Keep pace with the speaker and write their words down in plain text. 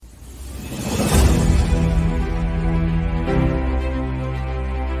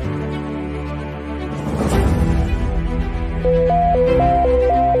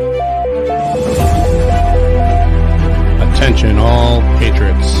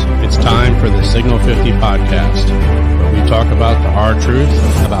for the Signal 50 podcast, where we talk about the hard truth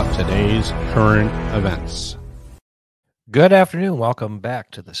about today's current events. Good afternoon. Welcome back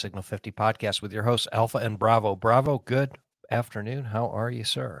to the Signal 50 podcast with your hosts, Alpha and Bravo. Bravo, good afternoon. How are you,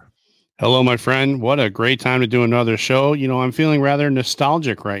 sir? Hello, my friend. What a great time to do another show. You know, I'm feeling rather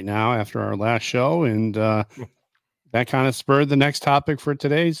nostalgic right now after our last show, and that kind of spurred the next topic for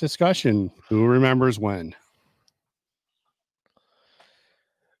today's discussion. Who remembers when?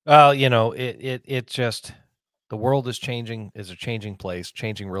 Well, you know, it just, the world is changing, is a changing place,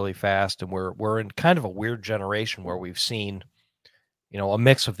 changing really fast, and we're in kind of a weird generation where we've seen, you know, a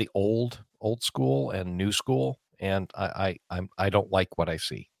mix of the old school and new school, and I don't like what I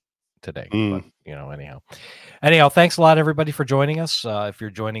see today. But you know, anyhow, thanks a lot, everybody, for joining us. If you're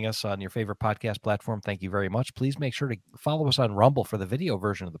joining us on your favorite podcast platform, thank you very much. Please make sure to follow us on Rumble for the video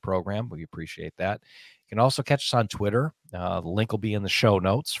version of the program. We appreciate that. You can also catch us on Twitter. The link will be in the show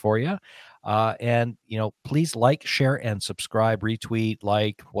notes for you. And, you know, please like, share, and subscribe, retweet,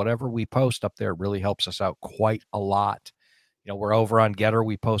 like, whatever we post up there. It really helps us out quite a lot. You know, we're over on Getter.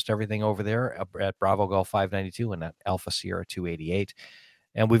 We post everything over there at Bravo Golf 592 and at Alpha Sierra 288.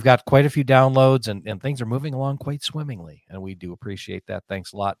 And we've got quite a few downloads, and things are moving along quite swimmingly. And we do appreciate that.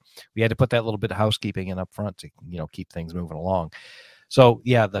 Thanks a lot. We had to put that little bit of housekeeping in up front to, you know, keep things moving along. So,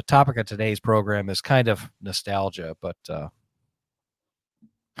 yeah, the topic of today's program is kind of nostalgia, but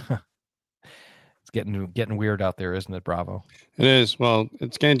it's getting weird out there, isn't it, Bravo? It is. Well,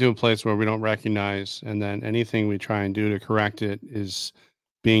 it's getting to a place where we don't recognize, and then anything we try and do to correct it is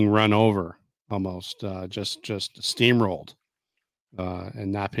being run over, almost just steamrolled,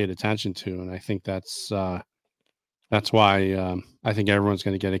 and not paid attention to. And I think that's why I think everyone's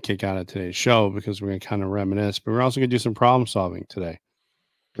going to get a kick out of today's show, because we're going to kind of reminisce, but we're also going to do some problem solving today.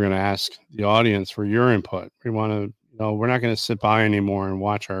 We're going to ask the audience for your input. We want to, you know, we're not going to sit by anymore and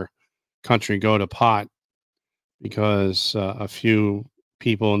watch our country go to pot because a few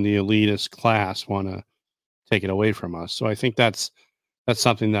people in the elitist class want to take it away from us. So I think that's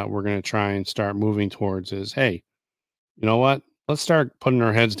something that we're going to try and start moving towards is, hey, you know what? Let's start putting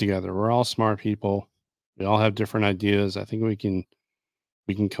our heads together. We're all smart people. We all have different ideas. I think we can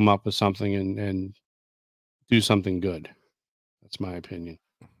come up with something and do something good. That's my opinion.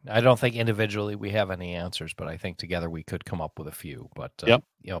 I don't think individually we have any answers, but I think together we could come up with a few. But yep.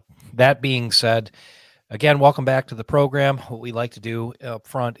 You know, that being said, again, welcome back to the program. What we like to do up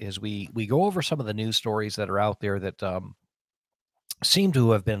front is we go over some of the news stories that are out there that seem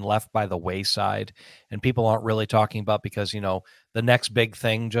to have been left by the wayside, and people aren't really talking about because, you know, the next big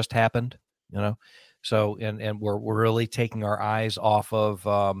thing just happened, you know. So and we're really taking our eyes off of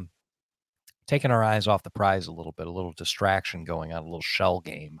the prize a little distraction going on, a little shell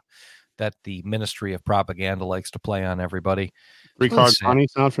game that the Ministry of Propaganda likes to play on everybody. Three-card money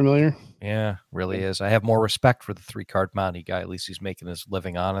sound familiar? Yeah, really is. I have more respect for the three-card Monty guy. At least he's making his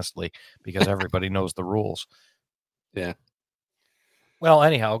living honestly, because everybody knows the rules. Yeah. Well,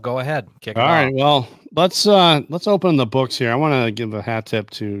 anyhow, go ahead. Kick All it right. off. Well, let's open the books here. I want to give a hat tip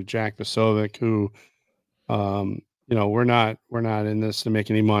to Jack Posobiec, who, you know, we're not in this to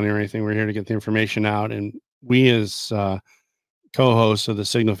make any money or anything. We're here to get the information out, and we as co-hosts of the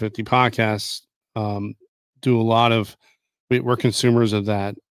Signal 50 podcast do a lot of. We're consumers of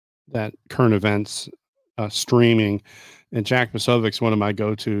that current events streaming, and Jack Posobiec's one of my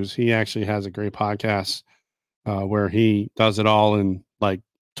go-tos. He actually has a great podcast where he does it all in like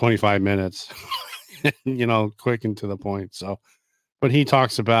 25 minutes, you know, quick and to the point. So, but he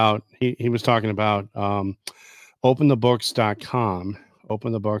talks about, he was talking about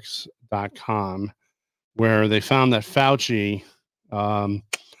openthebooks.com, where they found that Fauci, Fauci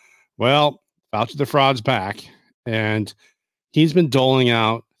the fraud's back, and he's been doling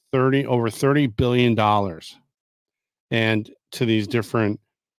out over $30 billion and to these different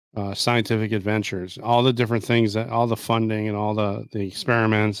scientific adventures, all the different things, that all the funding and all the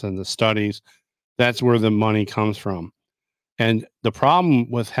experiments and the studies, that's where the money comes from. And the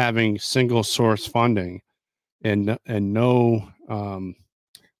problem with having single source funding and no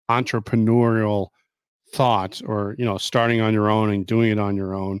entrepreneurial thought, or, you know, starting on your own and doing it on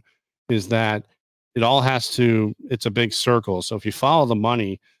your own, is that it's a big circle. So if you follow the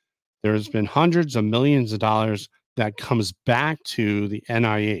money, there's been hundreds of millions of dollars that comes back to the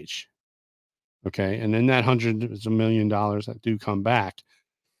NIH. Okay. And in that hundreds of million dollars that do come back,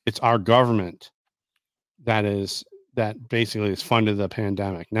 it's our government that basically has funded the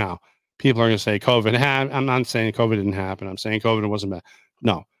pandemic. Now, people are going to say I'm not saying COVID didn't happen. I'm saying COVID wasn't bad.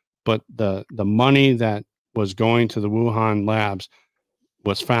 No, but the money that was going to the Wuhan labs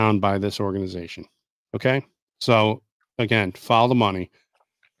was found by this organization. Okay. So again, follow the money.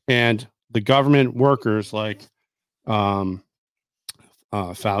 And the government workers like um,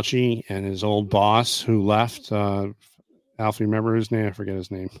 Fauci and his old boss who left. Alfie, remember his name? I forget his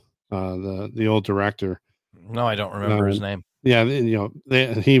name. The old director. No, I don't remember his name. Yeah,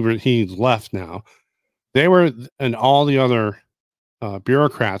 he left now. They were, and all the other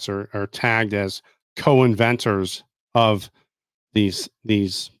bureaucrats are tagged as co-inventors of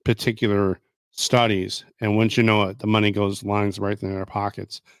these particular studies. And once you know it, the money lines right in their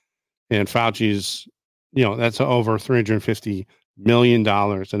pockets. And Fauci's, that's over $350 million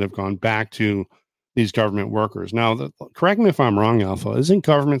that have gone back to these government workers. Now, correct me if I'm wrong, Alpha. Isn't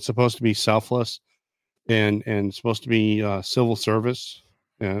government supposed to be selfless and supposed to be civil service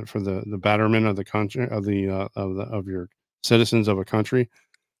for the betterment of the country, of your citizens of a country,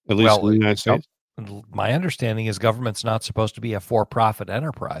 at least in the United States? My understanding is government's not supposed to be a for-profit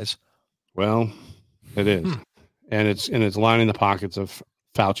enterprise. Well, it is, and it's lining the pockets of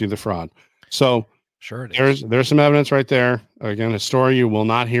Fauci the fraud. So sure, it is. There's some evidence right there. Again, a story you will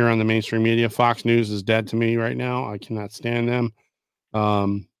not hear on the mainstream media. Fox News is dead to me right now. I cannot stand them.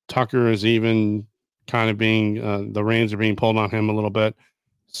 Tucker is even kind of being the reins are being pulled on him a little bit.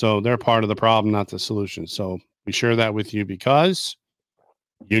 So they're part of the problem, not the solution. So we share that with you because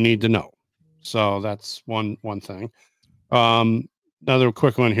you need to know. So that's one thing. Another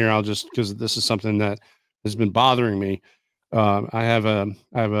quick one here. I'll just, because this is something that has been bothering me. I have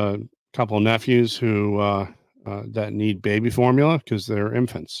a couple of nephews who that need baby formula because they're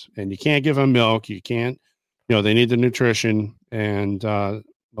infants, and you can't give them milk. You can't, they need the nutrition, and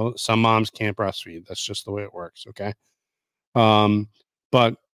some moms can't breastfeed. That's just the way it works. Okay.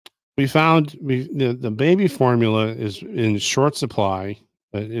 But we found the baby formula is in short supply.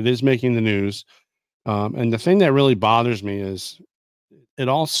 It is making the news. And the thing that really bothers me is it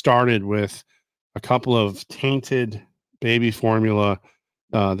all started with a couple of tainted baby formula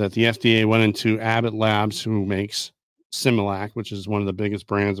that the FDA went into Abbott Labs, who makes Similac, which is one of the biggest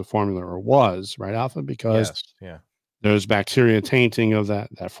brands of formula, or was, right, Alpha? Because there's bacteria tainting of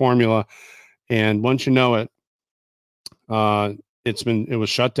that formula. And once you know it, it was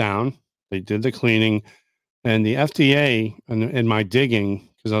shut down. They did the cleaning, and the FDA, in my digging,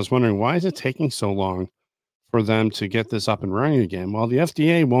 because I was wondering, why is it taking so long for them to get this up and running again? Well, the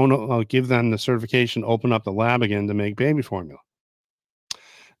FDA won't give them the certification, open up the lab again to make baby formula.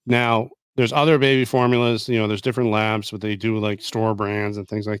 Now, there's other baby formulas, there's different labs, but they do like store brands and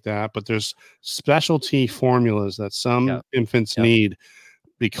things like that. But there's specialty formulas that some infants need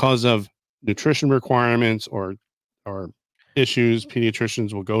because of nutrition requirements or issues.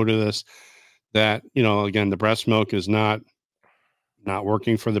 Pediatricians will go to this, that, again, the breast milk is not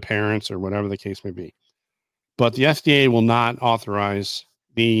working for the parents or whatever the case may be. But the FDA will not authorize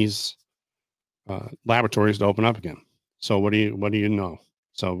these laboratories to open up again. So what do you know?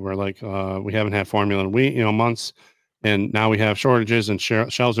 So we're like, we haven't had formula in months, and now we have shortages, and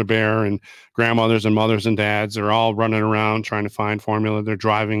shelves are bare, and grandmothers and mothers and dads are all running around trying to find formula. They're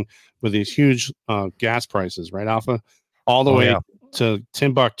driving with these huge gas prices, right, Alpha, all the way to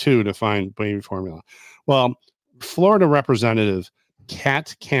Timbuktu to find baby formula. Well, Florida Representative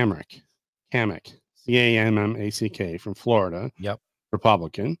Kat Cammack, Cammack from Florida,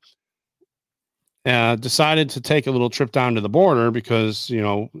 Republican, decided to take a little trip down to the border because,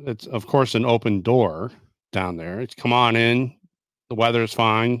 it's, of course, an open door down there. It's come on in. The weather's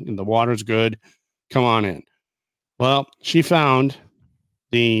fine and the water's good. Come on in. Well, she found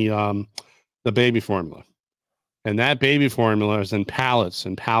the baby formula, and that baby formula is in pallets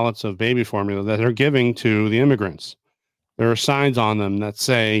and pallets of baby formula that they're giving to the immigrants. There are signs on them that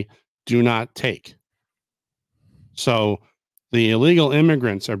say, "Do not take." So the illegal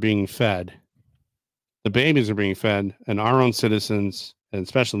immigrants are being fed. The babies are being fed, and our own citizens, and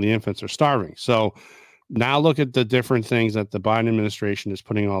especially the infants, are starving. So now look at the different things that the Biden administration is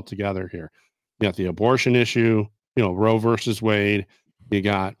putting all together here. You got the abortion issue, Roe versus Wade. You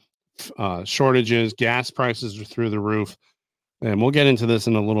got shortages, gas prices are through the roof. And we'll get into this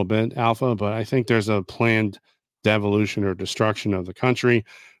in a little bit, Alpha, but I think there's a planned devolution or destruction of the country,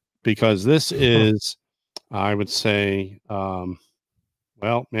 because this is, I would say,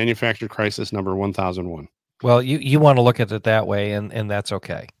 manufactured crisis number 1001. Well, you want to look at it that way, and that's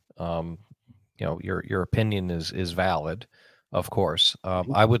okay. Your opinion is valid, of course.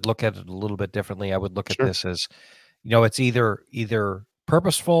 I would look at it a little bit differently. I would look at this as, it's either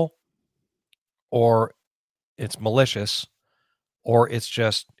purposeful, or it's malicious, or it's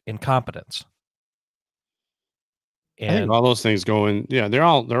just incompetence. And I think all those things go in. Yeah, they're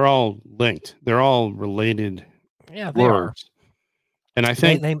all linked. They're all related. Yeah, they are. And I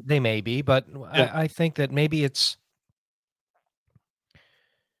think they may be, but I think that maybe it's,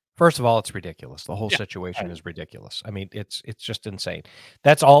 First of all, it's ridiculous. The whole Yeah. situation Right. is ridiculous. I mean, it's just insane.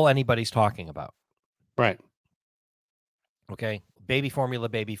 That's all anybody's talking about. Right. Okay. Baby formula,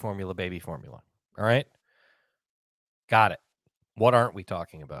 baby formula, baby formula. All right. Got it. What aren't we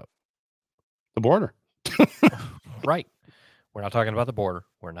talking about? The border. Right. We're not talking about the border.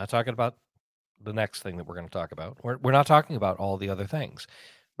 We're not talking about the next thing that we're going to talk about. We're not talking about all the other things.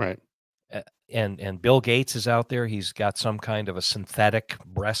 Right. And Bill Gates is out there. He's got some kind of a synthetic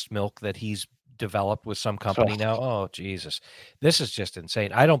breast milk that he's developed with some company now. Oh, Jesus. This is just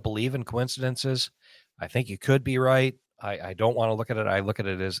insane. I don't believe in coincidences. I think you could be right. I don't want to look at it. I look at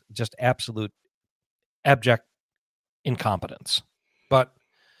it as just absolute abject incompetence. But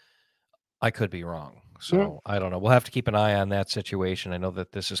I could be wrong. So I don't know. We'll have to keep an eye on that situation. I know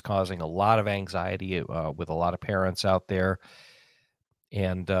that this is causing a lot of anxiety with a lot of parents out there.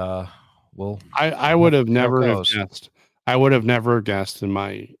 And I would have never have guessed. I would have never guessed in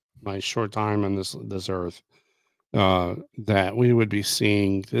my short time on this earth that we would be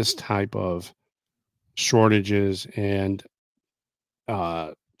seeing this type of shortages and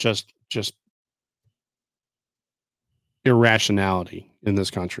just irrationality in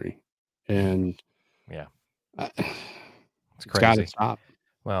this country. And yeah, it's got to stop.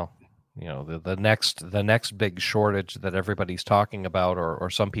 Well, you know, the next big shortage that everybody's talking about, or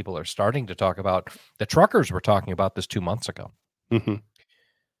some people are starting to talk about, the truckers were talking about this 2 months ago. Mm-hmm.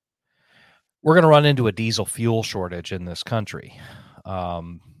 We're going to run into a diesel fuel shortage in this country.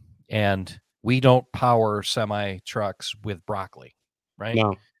 And we don't power semi trucks with broccoli, right?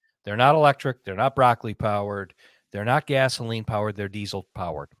 No. They're not electric. They're not broccoli powered. They're not gasoline powered. They're diesel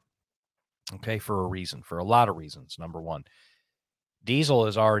powered. Okay, for a reason, for a lot of reasons. Number one, diesel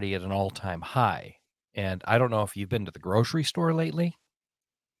is already at an all-time high. And I don't know if you've been to the grocery store lately.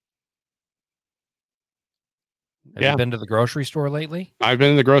 Have you been to the grocery store lately? I've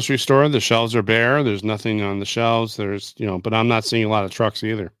been in the grocery store. The shelves are bare. There's nothing on the shelves. There's, but I'm not seeing a lot of trucks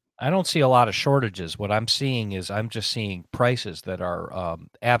either. I don't see a lot of shortages. What I'm seeing is I'm just seeing prices that are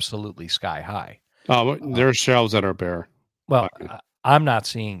absolutely sky high. Oh, there's shelves that are bare. Well, I'm not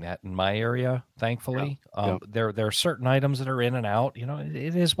seeing that in my area, thankfully. Yeah. There are certain items that are in and out.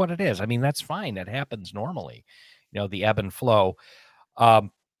 It is what it is. I mean, that's fine. It happens normally. The ebb and flow.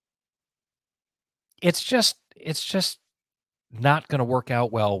 It's just not going to work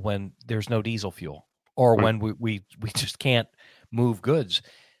out well when there's no diesel fuel, or when we just can't move goods.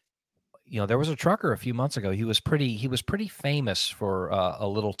 There was a trucker a few months ago. He was pretty famous for a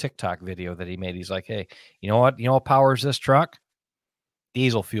little TikTok video that he made. He's like, "Hey, you know what powers this truck?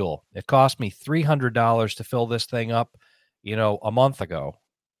 Diesel fuel. It cost me $300 to fill this thing up, a month ago.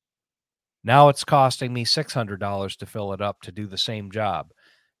 Now it's costing me $600 to fill it up to do the same job."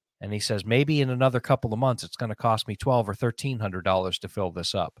 And he says, maybe in another couple of months, it's going to cost me $1,200 or $1,300 to fill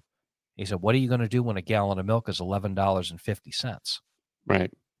this up. He said, what are you going to do when a gallon of milk is $11.50?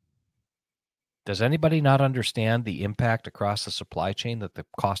 Right. Does anybody not understand the impact across the supply chain that the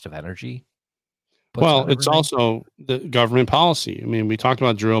cost of energy puts on everything? It's also the government policy. I mean, we talked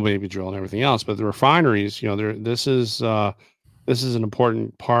about drill, baby drill, and everything else, but the refineries, this is an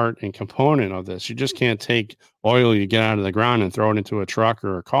important part and component of this. You just can't take oil you get out of the ground and throw it into a truck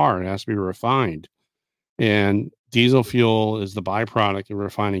or a car. It has to be refined. And diesel fuel is the byproduct of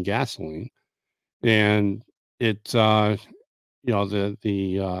refining gasoline. And it, the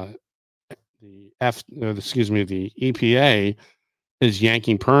EPA is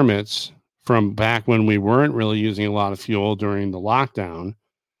yanking permits from back when we weren't really using a lot of fuel during the lockdown.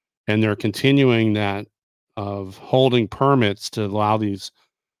 And they're continuing that of holding permits to allow these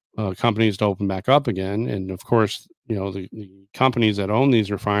companies to open back up again. And of course, the companies that own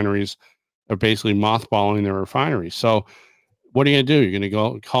these refineries are basically mothballing their refineries. So what are you going to do? You're going to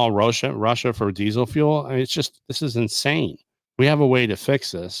go call Russia for diesel fuel? I mean, this is insane. We have a way to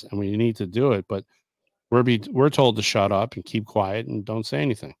fix this and we need to do it, but we're told to shut up and keep quiet and don't say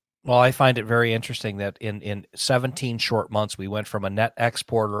anything. Well, I find it very interesting that in 17 short months, we went from a net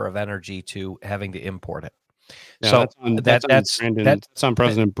exporter of energy to having to import it. Yeah, so that's on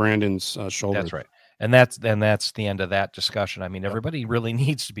President Brandon's shoulders. That's right. And that's the end of that discussion. I mean, everybody really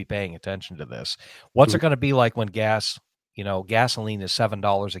needs to be paying attention to this. What's it going to be like when gasoline is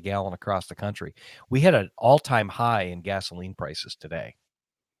 $7 a gallon across the country? We had an all-time high in gasoline prices today.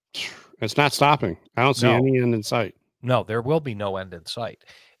 It's not stopping. I don't see any end in sight. No, there will be no end in sight.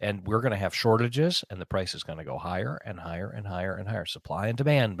 And we're going to have shortages, and the price is going to go higher and higher and higher and higher. Supply and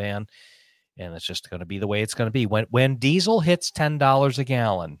demand, man. And it's just going to be the way it's going to be. When diesel hits $10 a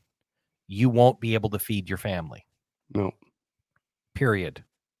gallon, you won't be able to feed your family. No. Period.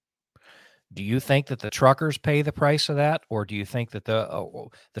 Do you think that the truckers pay the price of that, or do you think that the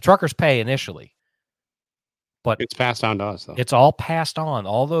truckers pay initially? But it's passed on to us, though. it's all passed on.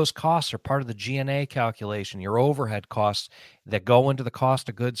 All those costs are part of the G&A calculation, your overhead costs that go into the cost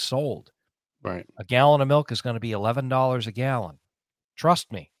of goods sold. Right. A gallon of milk is going to be $11 a gallon.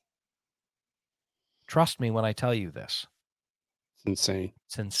 Trust me. Trust me when I tell you this. It's insane.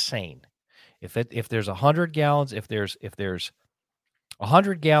 It's insane. If there's 100 gallons, if there's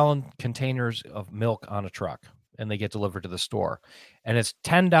 100-gallon containers of milk on a truck and they get delivered to the store, and it's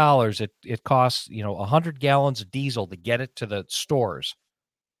 $10, it costs 100 gallons of diesel to get it to the stores,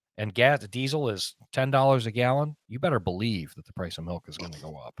 and diesel is $10 a gallon, you better believe that the price of milk is going to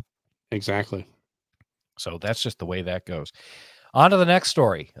go up. Exactly. So that's just the way that goes. On to the next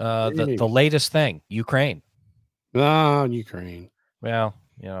story. The latest thing, Ukraine. Ukraine. Well,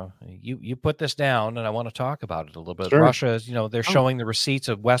 you put this down, and I want to talk about it a little bit. Sure. Russia is, they're showing the receipts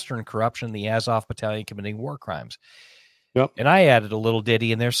of Western corruption, the Azov Battalion committing war crimes. Yep. And I added a little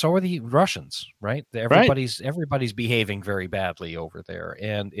ditty in there. So are the Russians, right? Everybody's behaving very badly over there,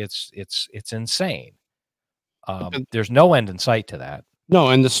 and it's insane. There's no end in sight to that. No,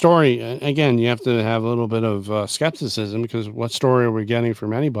 and the story, again, you have to have a little bit of skepticism, because what story are we getting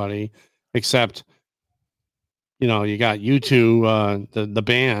from anybody except, you got U2, the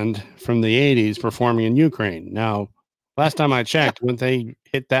band from the 80s performing in Ukraine. Now, last time I checked, wouldn't they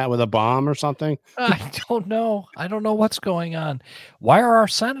hit that with a bomb or something? I don't know. I don't know what's going on. Why are our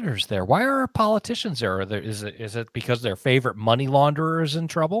senators there? Why are our politicians there? Is it because their favorite money launderer is in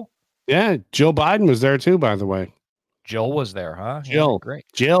trouble? Yeah, Jill Biden was there too, by the way. Jill was there, huh? Jill. Yeah, great.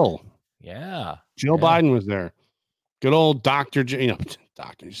 Jill. Yeah. Jill Biden was there. Good old Dr.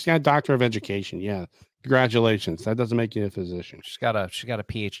 Doctor. She's got a doctor of education. Yeah. Congratulations. That doesn't make you a physician. She's got a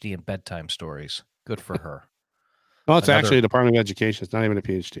PhD in bedtime stories. Good for her. No, it's actually a Department of Education. It's not even a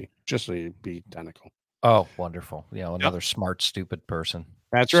PhD. Just so you be identical. Oh, wonderful. Yeah, another smart, stupid person.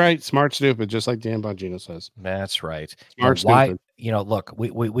 That's right. Smart, stupid, just like Dan Bongino says. That's right. Smart, stupid. Look,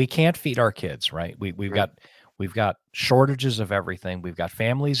 we can't feed our kids, right? We've got shortages of everything. We've got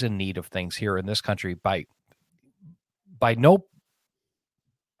families in need of things here in this country by no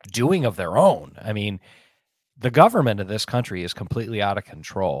doing of their own. I mean, the government of this country is completely out of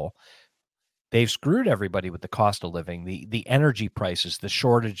control. They've screwed everybody with the cost of living, the energy prices, the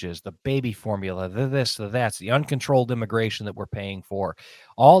shortages, the baby formula, the this, the that's, the uncontrolled immigration that we're paying for,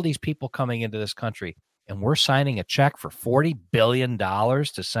 all these people coming into this country, and we're signing a check for $40 billion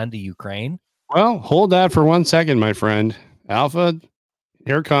to send to Ukraine. Well, hold that for 1 second, my friend. Alpha,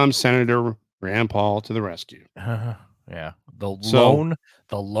 here comes Senator Rand Paul to the rescue. Yeah. The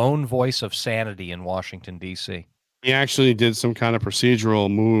lone voice of sanity in Washington, D.C. He actually did some kind of procedural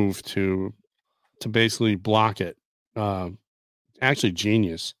move to basically block it. Actually,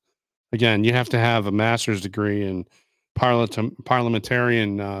 genius. Again, you have to have a master's degree in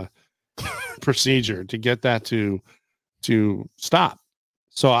parliamentarian procedure to get that to stop.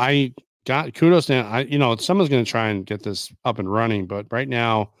 So I got kudos to someone's going to try and get this up and running, but right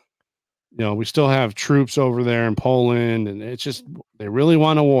now, we still have troops over there in Poland, and it's just, they really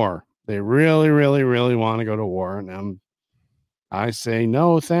want a war. They really, really, really want to go to war. And I say,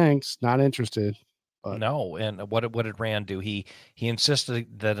 no, thanks. Not interested. But. No. And what did Rand do? He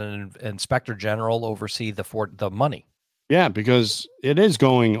insisted that an inspector general oversee the money. Yeah, because it is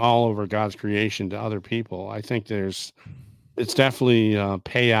going all over God's creation to other people. I think it's definitely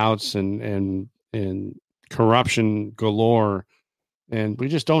payouts and corruption galore. And we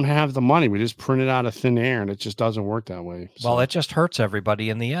just don't have the money. We just print it out of thin air, and it just doesn't work that way. So. Well, it just hurts everybody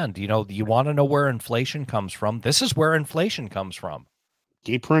in the end. You want to know where inflation comes from? This is where inflation comes from.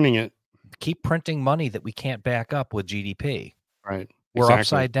 Keep printing it. Keep printing money that we can't back up with GDP. Right. We're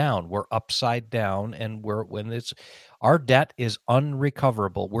upside down. We're upside down, and our debt is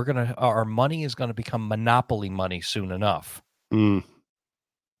unrecoverable. Our money is gonna become monopoly money soon enough. It's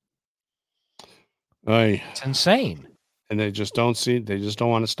insane. And they just don't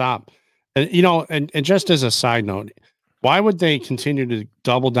want to stop. And and just as a side note, why would they continue to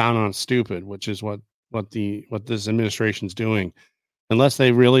double down on stupid, which is what this administration's doing, unless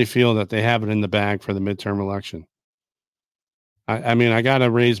they really feel that they have it in the bag for the midterm election? I mean, I got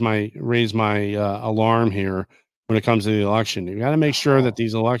to raise my alarm here when it comes to the election. You got to make sure that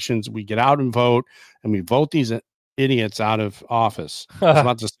these elections, we get out and vote, and we vote these idiots out of office. I was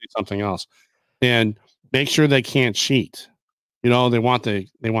about to say something else. And make sure they can't cheat. They want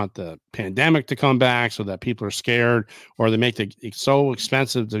the pandemic to come back so that people are scared, or they make it so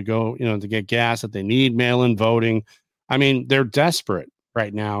expensive to go, to get gas that they need mail-in voting. I mean, they're desperate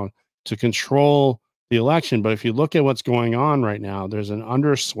right now to control the election. But if you look at what's going on right now, there's an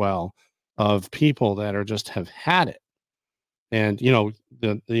underswell of people that are just have had it. And you know,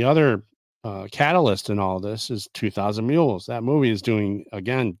 the other catalyst in all this is 2000 Mules. That movie is doing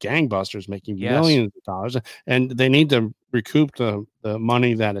again gangbusters, making Yes. millions of dollars, and they need to recoup the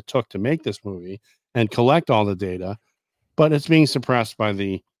money that it took to make this movie and collect all the data, but it's being suppressed by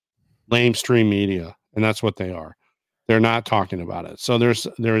the lamestream media, and that's what they are. They're not talking about it. So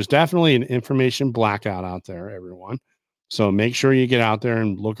there is definitely an information blackout out there, everyone. So make sure you get out there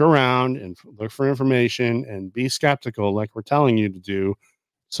and look around and look for information and be skeptical, like we're telling you to do,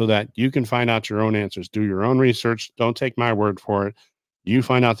 so that you can find out your own answers. Do your own research. Don't take my word for it. You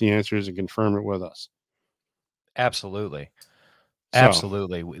find out the answers and confirm it with us. Absolutely. So,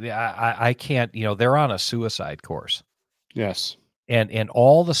 Absolutely. I can't, you know, they're on a suicide course. yes. And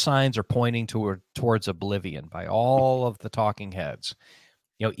all the signs are pointing towards oblivion by all of the talking heads.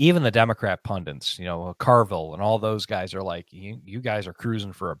 You know, even the Democrat pundits, you know, Carville and all those guys are like, you guys are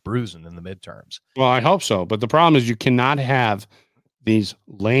cruising for a bruising in the midterms. Well, I hope so. But the problem is you cannot have these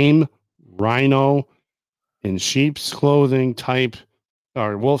lame rhino in sheep's clothing type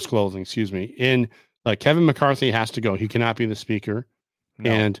or wolf's clothing, excuse me. In like Kevin McCarthy has to go. He cannot be the speaker.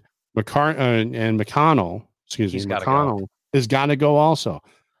 No. And McConnell, McConnell has got to go also.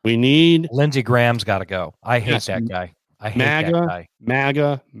 We need Lindsey Graham's got to go. I hate that guy. I hate that guy.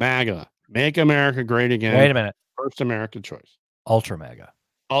 MAGA. Make America great again. Wait a minute. First America choice. Ultra MAGA.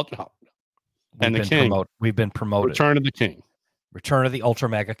 And the king. We've been promoted. Return of the king. Return of the Ultra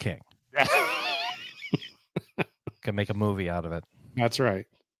MAGA king. Can make a movie out of it. That's right.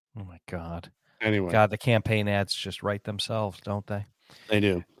 Oh my God. Anyway. God, the campaign ads just write themselves, don't they? They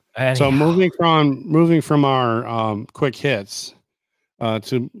do. Anyhow. So moving from our quick hits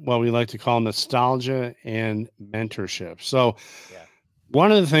to what we like to call nostalgia and mentorship. So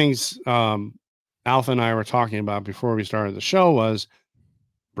one of the things Alpha and I were talking about before we started the show was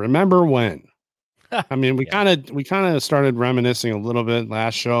remember when. I mean, we kind of started reminiscing a little bit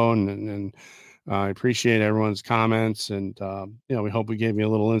last show, and I appreciate everyone's comments, and you know, we hope we gave you a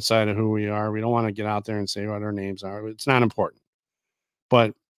little insight of who we are. We don't want to get out there and say what our names are. It's not important.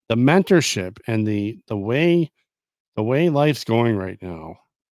 But the mentorship and the way life's going right now,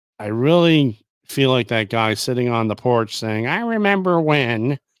 I really feel like that guy sitting on the porch saying, "I remember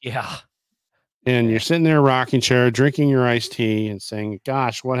when." Yeah. And you're sitting there rocking chair, drinking your iced tea and saying,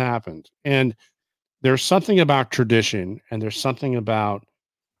 "Gosh, what happened?" And there's something about tradition, and there's something about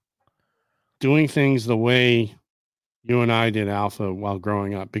doing things the way you and I did, Alpha, while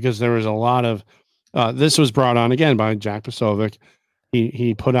growing up, because there was a lot of this was brought on again by Jack Posobiec.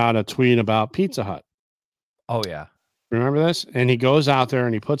 He put out a tweet about Pizza Hut. Oh yeah. Remember this? And he goes out there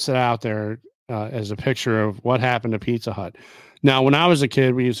and he puts it out there as a picture of what happened to Pizza Hut. Now, when I was a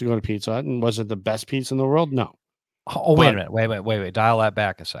kid, we used to go to Pizza Hut, and was it the best pizza in the world? No. Oh, wait a minute. Wait. Dial that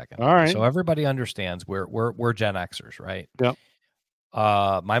back a second. All right. So everybody understands we're Gen Xers, right? Yep.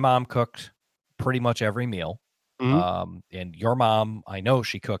 My mom cooked pretty much every meal. Mm-hmm. And your mom, I know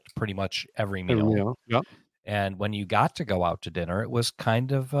she cooked pretty much every meal. Yep. And when you got to go out to dinner, it was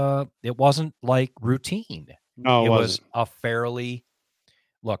kind of it wasn't like routine. No, it was a fairly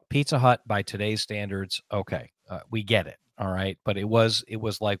Pizza Hut by today's standards. Okay. We get it. All right. But it was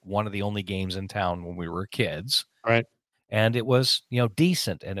like one of the only games in town when we were kids. Right. And it was, you know,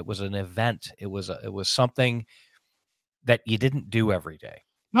 decent. And it was an event. It was something that you didn't do every day.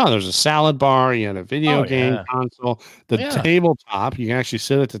 No, there's a salad bar. You had a video game console. The tabletop, you can actually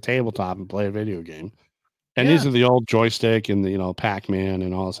sit at the tabletop and play a video game. And these are the old joystick and the, you know, Pac-Man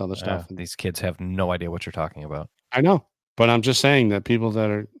and all this other stuff. These kids have no idea what you're talking about. I know, but I'm just saying that people that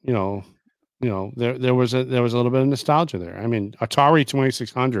are, you know, there was a little bit of nostalgia there. I mean, Atari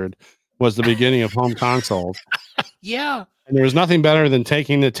 2600 was the beginning of home consoles. Yeah. And there was nothing better than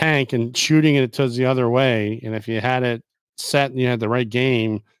taking the tank and shooting it to the other way. And if you had it set and you had the right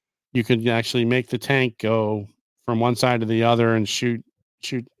game, you could actually make the tank go from one side to the other and shoot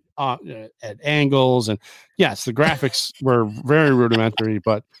at angles. And yes, the graphics were very rudimentary,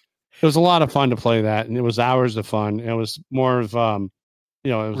 but it was a lot of fun to play that, and it was hours of fun. It was more of you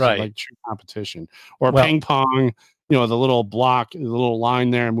know, it was like true competition. Or ping pong, you know, the little block, the little line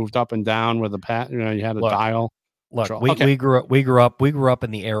there moved up and down with the you know, you had a dial. Look, we grew up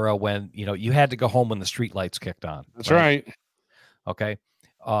in the era when, you know, you had to go home when the street lights kicked on. That's right. Okay.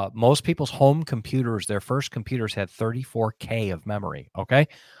 Most people's home computers, their first computers had 34K of memory. Okay.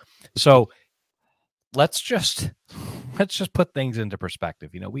 So let's just put things into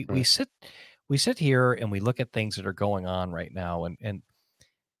perspective. You know, we sit here and we look at things that are going on right now, and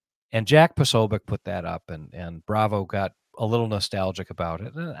Jack Posobiec put that up, and Bravo got a little nostalgic about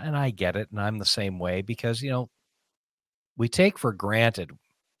it, and I get it, and I'm the same way, because, you know, we take for granted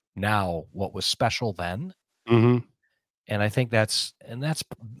now what was special then. Mm-hmm. And I think that's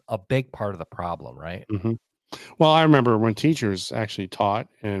a big part of the problem, right? Mm-hmm. Well, I remember when teachers actually taught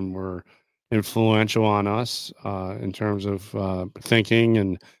and were influential on us in terms of thinking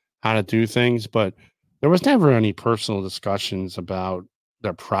and how to do things, but there was never any personal discussions about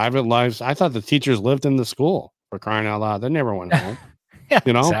their private lives. I thought the teachers lived in the school, for crying out loud. They never went home, Yeah,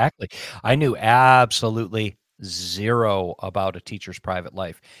 you know? exactly. I knew absolutely zero about a teacher's private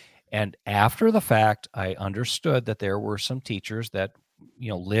life. And after the fact, I understood that there were some teachers that,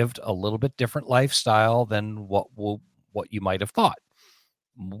 lived a little bit different lifestyle than what you might have thought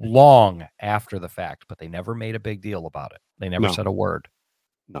long after the fact, but they never made a big deal about it. They never No, said a word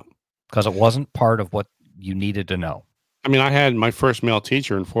no. because it wasn't part of what you needed to know. I mean, I had my first male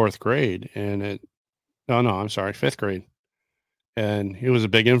teacher in fourth grade, and no, I'm sorry, fifth grade. And he was a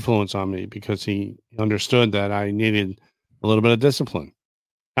big influence on me because he understood that I needed a little bit of discipline.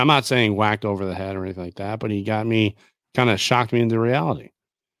 I'm not saying whacked over the head or anything like that, but he got me, kind of shocked me into reality.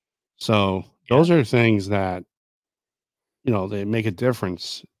 So Yeah. those are things that, they make a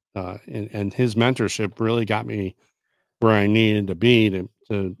difference. And his mentorship really got me where I needed to be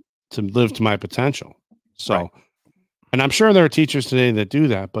to live to my potential. Right. So, and I'm sure there are teachers today that do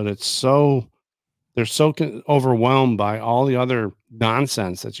that, but they're so overwhelmed by all the other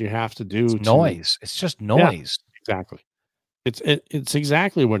nonsense that you have to It's do to, noise. It's just yeah, noise. exactly. It's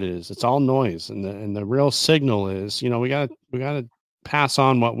exactly what it is. It's all noise, and the real signal is, we gotta pass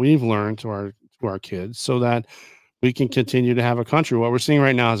on what we've learned to our kids so that we can continue to have a country. What we're seeing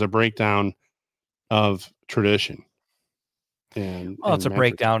right now is a breakdown of tradition Well, it's and a mentorship.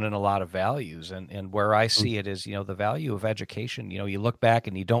 breakdown in a lot of values, and where I Mm, see it is, the value of education. You look back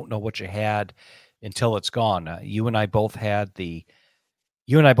and you don't know what you had until it's gone. You and I both had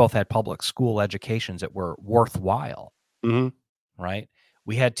public school educations that were worthwhile, mhm, right?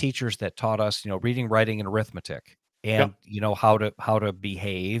 We had teachers that taught us, reading, writing, and arithmetic, yep, and how to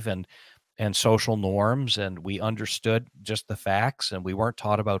behave and social norms, and we understood just the facts, and we weren't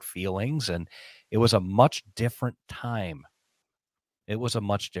taught about feelings, and it was a much different time. It was a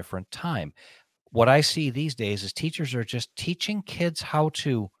much different time. What I see these days is teachers are just teaching kids how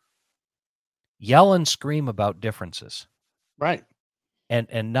to yell and scream about differences right,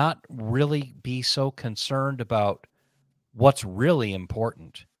 and not really be so concerned about what's really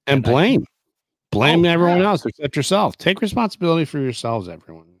important. and And I think, blame oh everyone yeah, else except yourself. Take responsibility for yourselves,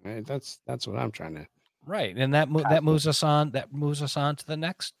 everyone. Right? That's what I'm trying to right. And that pass on. moves us on to the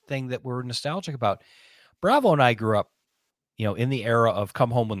next thing that we're nostalgic about. Bravo and I grew up, in the era of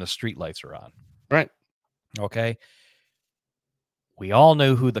come home when the streetlights are on. Right. Okay. We all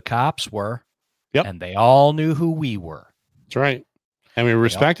knew who the cops were, Yep. and they all knew who we were. That's right. And we They all,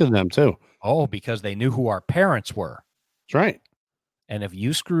 respected them too. because they knew who our parents were. That's right. And if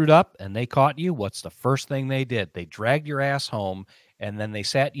you screwed up and they caught you, what's the first thing they did? They dragged your ass home, and then they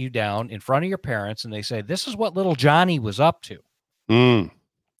sat you down in front of your parents and they say, "This is what little Johnny was up to. Mm.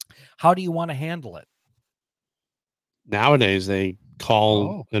 How do you want to handle it?" Nowadays, they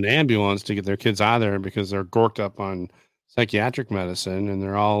call Oh, an ambulance to get their kids out of there because they're gorked up on psychiatric medicine and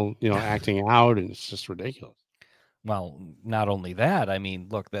they're all, acting out, and it's just ridiculous. well, not only that. I mean,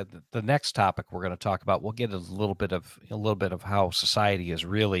 look, that the next topic we're going to talk about, we'll get a little bit of how society has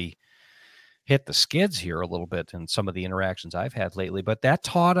really hit the skids here a little bit in some of the interactions I've had lately. But that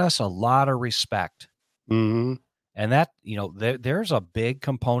taught us a lot of respect. Hmm. And that, there's a big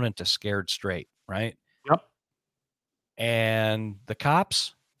component to scared straight, right? Yep. And the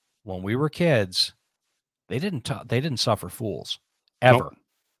cops, when we were kids, they didn't suffer fools Nope. ever,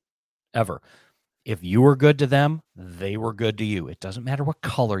 ever. If you were good to them, they were good to you. It doesn't matter what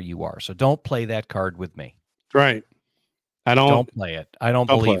color you are. So don't play that card with me. Right. I don't, Don't play it. I don't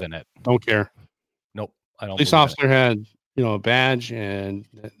don't play believe it. in it. Don't care. Nope. I don't Police believe in it. officer had, a badge, and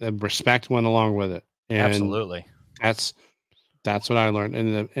the respect went along with it. And Absolutely. that's, that's what I learned.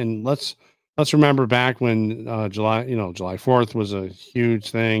 And let's remember back when July 4th was a huge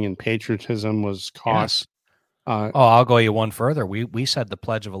thing and patriotism was caught. Yes. Uh, Oh, I'll go you one further. We said the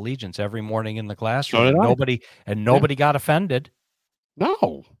Pledge of Allegiance every morning in the so classroom, did and I. Yeah. nobody got offended. No.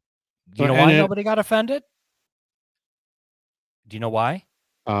 Do you know And why it nobody got offended? Do you know why?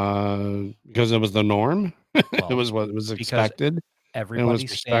 because it was the norm. It Well, was what was because expected, and it was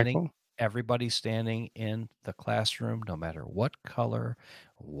everybody's standing respectful. everybody's standing in the classroom, no matter what color,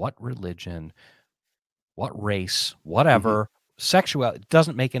 what religion, what race, Mhm. whatever, sexuality, it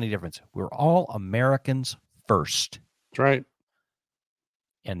doesn't make any difference. We're all Americans first. That's right.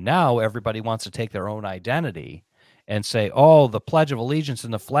 And now everybody wants to take their own identity and say, "Oh, the Pledge of Allegiance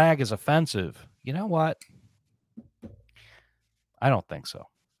and the flag is offensive." You know what? I don't think so.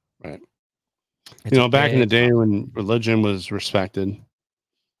 Right. It's Back in the okay. day when religion was respected,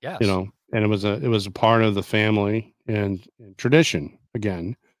 Yes. and it was a part of the family and tradition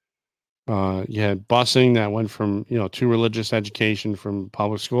again. You had busing that went from, to religious education from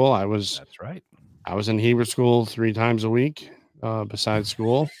public school. That's right. I was in Hebrew school 3 times a week, besides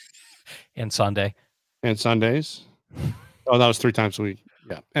school And Sunday. and Sundays. Oh, that was 3 times a week.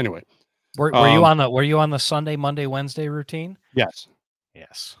 Yeah. Anyway, Were you on the Sunday, Monday, Wednesday routine? yes.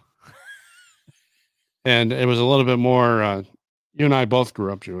 Yes. And it was a little bit more, you and I both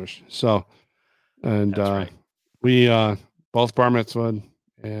grew up Jewish. So, and, That's right. we, both bar mitzvahed,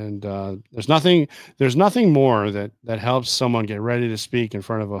 and, there's nothing more that helps someone get ready to speak in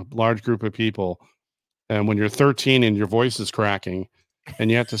front of a large group of people. And when you're 13 and your voice is cracking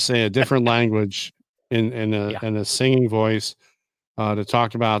and you have to say a different language Yeah. in a singing voice, to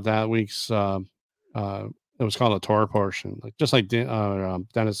talk about that week's, it was called a Torah portion, like just like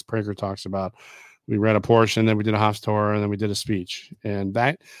Dennis Prager talks about. We read a portion, then we did a Haftorah, and then we did a speech, and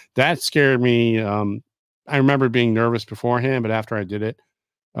that scared me. I remember being nervous beforehand, but after I did it,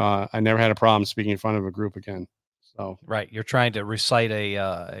 I never had a problem speaking in front of a group again. So Right. You're trying to recite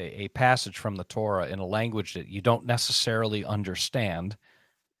a passage from the Torah in a language that you don't necessarily understand.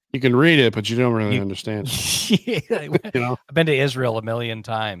 you can read it, but you don't really You, understand. I've been to Israel a million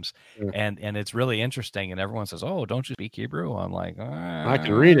times, Yeah. and it's really interesting. And everyone says, "Oh, don't you speak Hebrew?" I'm like, I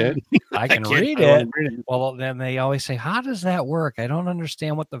can read it. I can can't read tell it. I'm reading. Well, then they always say, "How does that work? I don't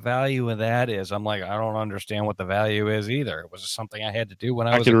understand what the value of that is." I'm like, I don't understand what the value is either. It was something I had to do when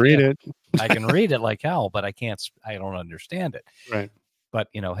I was can a read kid. it. I can read it like hell, but I can't. I don't understand it. Right. But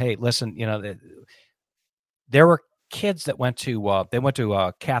hey, listen, there were kids that went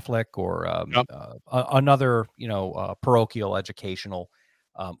to Catholic or Yep. another parochial educational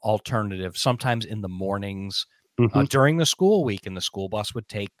alternative. Sometimes in the mornings Mhm. during the school week, and the school bus would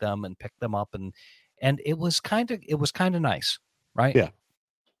take them and pick them up, and it was kind of nice, right? Yeah.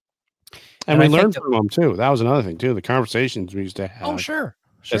 And And we I think learned that from them too. That was another thing too. The conversations we used to oh have sure,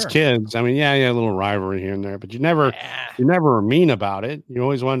 as sure, kids. I mean, yeah, a little rivalry here and there, but yeah. you never were mean about it. You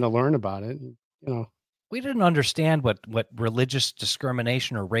always wanted to learn about it. We didn't understand what religious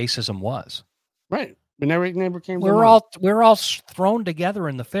discrimination or racism was. Right. We never came to We were mind. all thrown together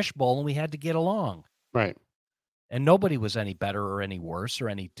in the fishbowl, and we had to get along. Right. And nobody was any better or any worse or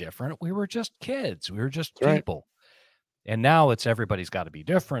any different. We were just kids. We were just That's right. people. And now it's everybody's got to be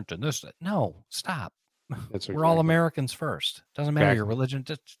different and this. No, stop. That's We're all exactly. Americans first. Doesn't matter your religion.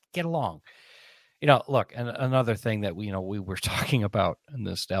 Just get along. Look, and another thing that we were talking about in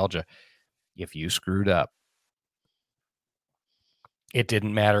nostalgia. If you screwed up, it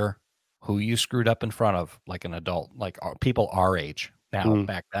didn't matter who you screwed up in front of, like an adult, like people our age now.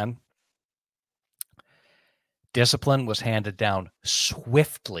 Back then, discipline was handed down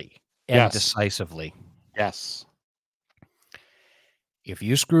swiftly and decisively. Yes. If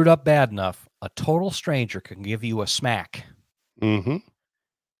you screwed up bad enough, a total stranger can give you a smack. Mm-hmm.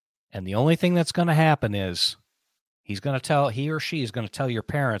 And the only thing that's going to happen is he or she is going to tell your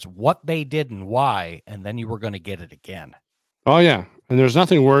parents what they did and why, and then you were going to get it again. Oh yeah. And there's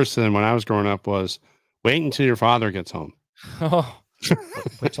nothing worse than when I was growing up was wait until your father gets home. Oh,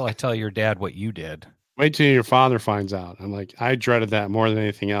 wait till I tell your dad what you did. Wait till your father finds out. I'm like, I dreaded that more than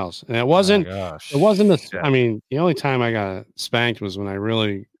anything else. And it wasn't I mean, the only time I got spanked was when I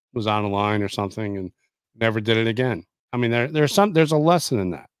really was out of line or something and never did it again. I mean, there's a lesson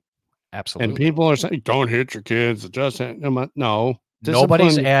in that. Absolutely. And people are saying, don't hit your kids. Just no.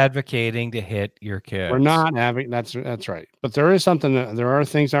 Nobody's advocating to hit your kids. We're not having that's right. But there is something there are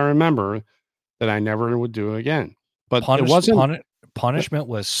things I remember that I never would do again. But it wasn't punishment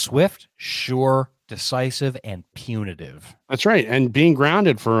was swift, sure, decisive, and punitive. That's right. And being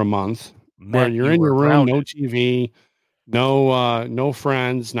grounded for a month where you're in your room, no TV, no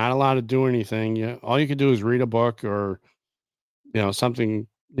friends, not allowed to do anything. All you could do is read a book or something,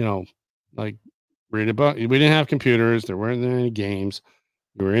 like read a book. We didn't have computers, there weren't any games.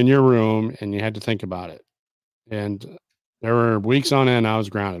 You were in your room and you had to think about it. And there were weeks on end I was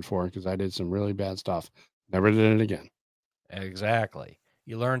grounded for because I did some really bad stuff. Never did it again. Exactly.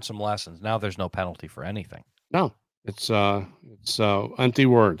 You learned some lessons. Now there's no penalty for anything. No, it's empty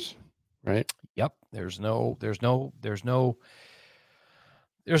words, right? Yep. There's no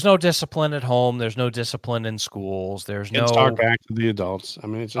discipline at home. There's no discipline in schools. There's Kids talk back to the adults. I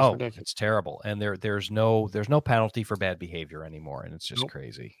mean, it's just ridiculous. It's terrible. And there's no penalty for bad behavior anymore. And it's just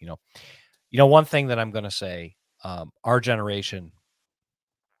crazy. One thing that I'm going to say, our generation,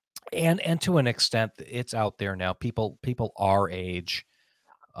 and to an extent, it's out there now. People our age,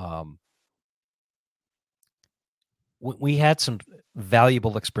 we had some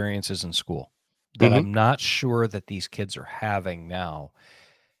valuable experiences in school that I'm not sure that these kids are having now.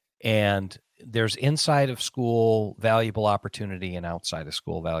 And there's inside of school valuable opportunity and outside of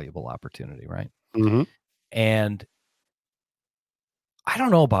school valuable opportunity, right? Mm-hmm. And I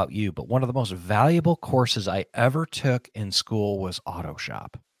don't know about you, but one of the most valuable courses I ever took in school was auto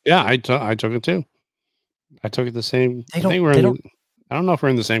shop. Yeah, I took it too. I took it the same. They I think don't. I don't know if we're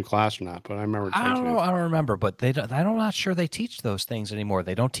in the same class or not, but I remember I don't taking know. it. I don't remember, but I'm not sure they teach those things anymore.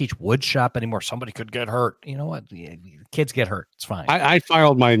 They don't teach wood shop anymore. Somebody could get hurt. You know what? Kids get hurt. It's fine. I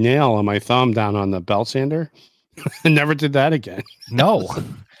filed my nail on my thumb down on the belt sander and never did that again. No,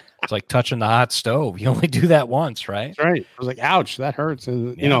 it's like touching the hot stove. You only do that once, right? That's right. I was like, ouch, that hurts.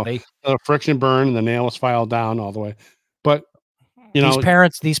 And, Yeah, the friction burn and the nail was filed down all the way. But,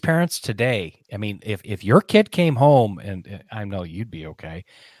 these parents today, I mean, if your kid came home, and I know you'd be okay,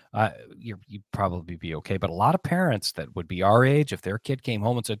 you'd probably be okay. But a lot of parents that would be our age, if their kid came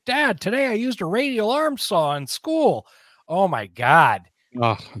home and said, "Dad, today I used a radial arm saw in school," oh my God,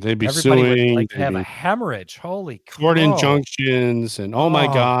 they'd be everybody suing. would like to have a hemorrhage. Holy court crow. injunctions and oh my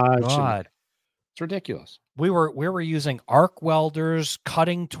gosh, God. It's ridiculous. We were using arc welders,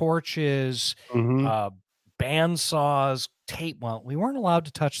 cutting torches, band saws, tape. Well, we weren't allowed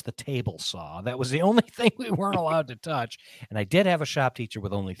to touch the table saw. That was the only thing we weren't allowed to touch. And I did have a shop teacher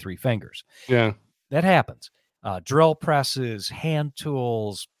with only 3 fingers. Yeah. That happens. Drill presses, hand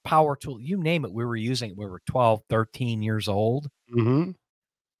tools, power tool, you name it. We were using it. We were 12, 13 years old. Mm-hmm.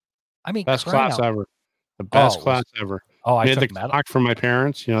 I mean, best class ever. The best class ever. I had the clock from my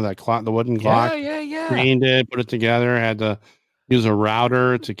parents, that clock, the wooden clock. Yeah. Cleaned it, put it together, had to use a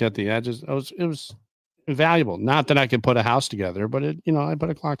router to get the edges. It was valuable. Not that I could put a house together, but I put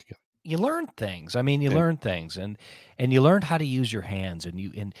a clock together. You learn things. I mean, you learn things, and you learned how to use your hands,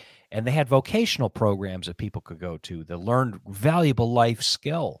 and they had vocational programs that people could go to that learned valuable life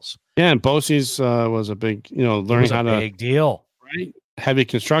skills. Yeah, and BOCES was a big, learning how to big deal, right? Heavy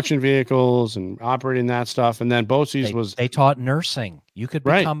construction vehicles and operating that stuff, and then BOCES they taught nursing. You could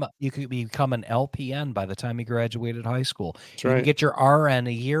become an LPN by the time you graduated high school. That's you right. could get your RN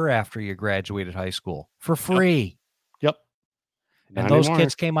a year after you graduated high school for free. Yep. And those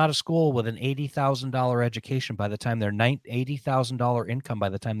kids came out of school with an $80,000 education by the time they're $80,000 income by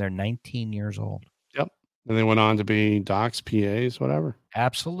the time they're 19 years old. Yep. And they went on to be docs, PAs, whatever.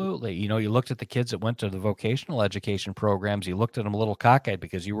 Absolutely. You looked at the kids that went to the vocational education programs. You looked at them a little cockeyed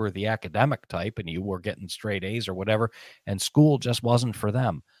because you were the academic type and you were getting straight A's or whatever, and school just wasn't for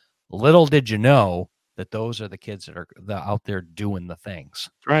them. Little did you know that those are the kids that are out there doing the things.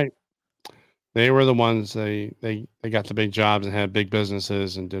 Right. They were the ones, they got the big jobs and had big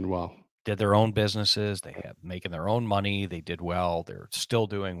businesses and did well. Did their own businesses. They had making their own money. They did well. They're still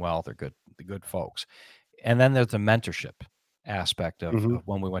doing well. They're good folks. And then there's the mentorship aspect of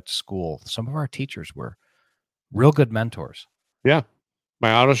when we went to school. Some of our teachers were real good mentors. Yeah.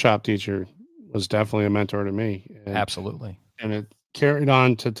 My auto shop teacher was definitely a mentor to me. Absolutely. And it carried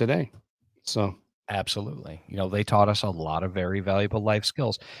on to today. So absolutely. They taught us a lot of very valuable life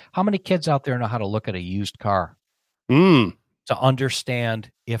skills. How many kids out there know how to look at a used car? To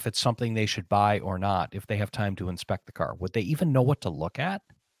understand if it's something they should buy or not, if they have time to inspect the car? Would they even know what to look at?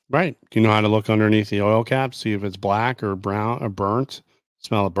 Right. Do you know how to look underneath the oil cap, see if it's black or brown or burnt?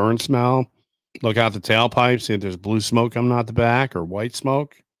 Smell a burn smell. Look out the tailpipe, see if there's blue smoke coming out the back or white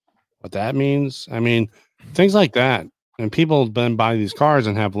smoke. What that means. I mean, things like that. And people then buy these cars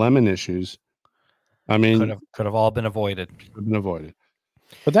and have lemon issues. I mean, could have all been avoided.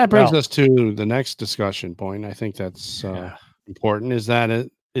 But that brings us to the next discussion point. I think that's important. Is that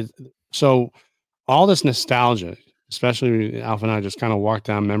so all this nostalgia, especially Alpha and I just kind of walked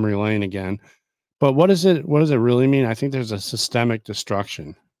down memory lane again. But what does it really mean? I think there's a systemic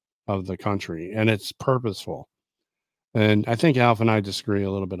destruction of the country, and it's purposeful. And I think Alpha and I disagree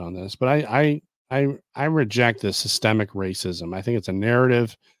a little bit on this, but I reject this systemic racism. I think it's a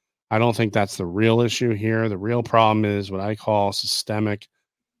narrative. I don't think that's the real issue here. The real problem is what I call systemic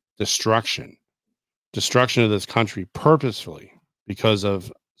destruction of this country purposefully because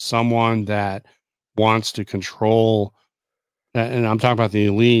of someone that wants to control. And I'm talking about the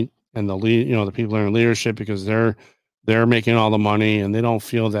elite and the people that are in leadership because they're making all the money and they don't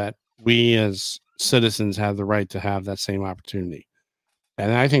feel that we as citizens have the right to have that same opportunity.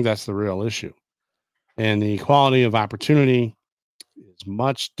 And I think that's the real issue. And the equality of opportunity is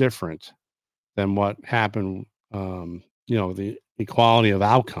much different than what happened. The equality of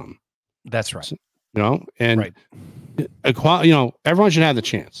outcome. That's right. And equality. Everyone should have the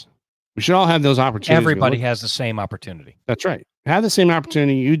chance. We should all have those opportunities. Everybody has the same opportunity. That's right. Have the same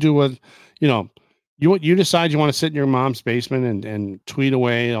opportunity. You do what, You decide you want to sit in your mom's basement and tweet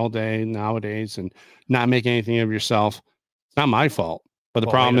away all day nowadays and not make anything of yourself. It's not my fault. But the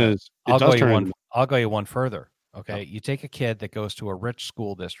Well, wait a problem minute. is it does turn into I'll go you one further. Okay. Yep. You take a kid that goes to a rich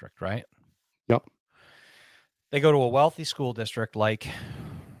school district, right? Yep. They go to a wealthy school district like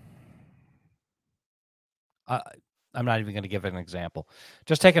I'm not even going to give an example.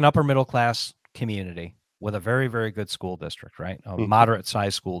 Just take an upper middle class community with a very, very good school district, right? A moderate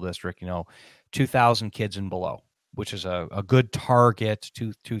sized school district, 2,000 kids and below, which is a good target,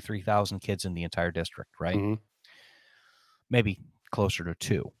 3,000 kids in the entire district, right? Mm-hmm. Maybe closer to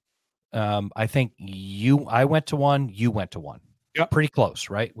 2. I think I went to one, you went to one. Yep. Pretty close,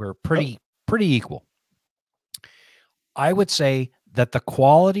 right? We're pretty equal. I would say that the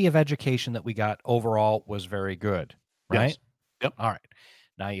quality of education that we got overall was very good, right? Yes. Yep. All right.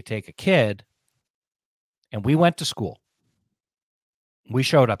 Now you take a kid and we went to school. We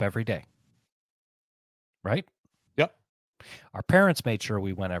showed up every day, right? Yep. Our parents made sure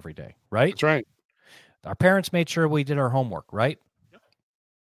we went every day, right? That's right. Our parents made sure we did our homework, right? Yep.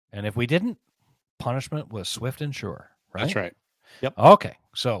 And if we didn't, punishment was swift and sure, right? That's right. Yep. Okay.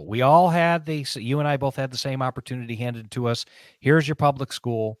 So we all had you and I both had the same opportunity handed to us. Here's your public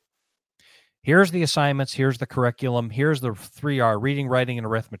school. Here's the assignments. Here's the curriculum. Here's the 3R, reading, writing, and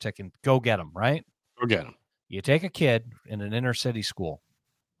arithmetic, and go get them, right? Go get them. You take a kid in an inner city school,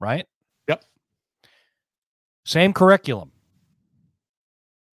 right? Yep. Same curriculum.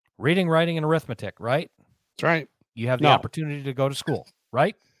 Reading, writing, and arithmetic, right? That's right. You have the opportunity to go to school,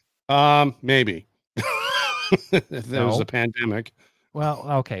 right? Maybe. If there was a pandemic. Well,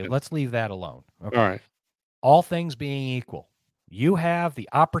 okay, let's leave that alone. Okay. All right. All things being equal, you have the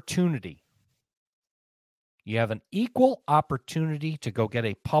opportunity. You have an equal opportunity to go get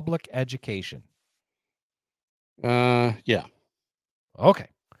a public education. Yeah. Okay.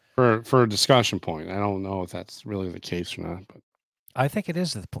 For a discussion point. I don't know if that's really the case or not, but I think it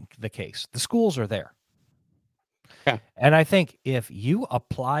is the case. The schools are there. Yeah. And I think if you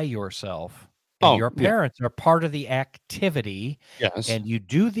apply yourself, and your parents are part of the activity, yes, and you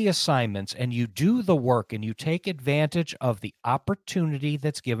do the assignments and you do the work and you take advantage of the opportunity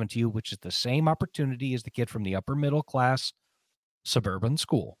that's given to you, which is the same opportunity as the kid from the upper middle class suburban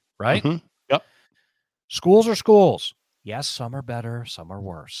school, right? Mm-hmm. Yep. Schools are schools. Yes, some are better, some are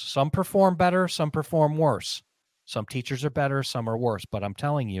worse. Some perform better, some perform worse. Some teachers are better, some are worse. But I'm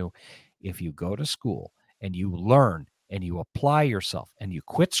telling you, if you go to school and you learn and you apply yourself and you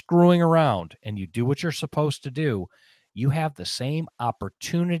quit screwing around and you do what you're supposed to do, you have the same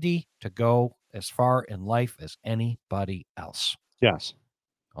opportunity to go as far in life as anybody else. Yes.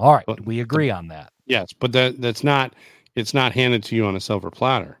 All right. But we agree on that. Yes, but it's not handed to you on a silver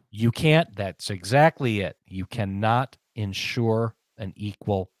platter. You can't. That's exactly it. You cannot ensure an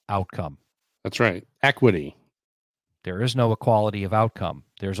equal outcome. That's right. Equity. There is no equality of outcome.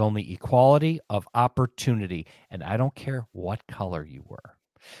 There's only equality of opportunity. And I don't care what color you were.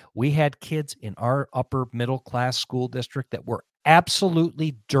 We had kids in our upper middle class school district that were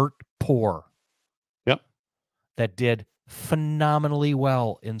absolutely dirt poor. Yep. That did phenomenally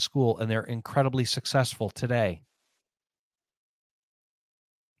well in school, and they're incredibly successful today.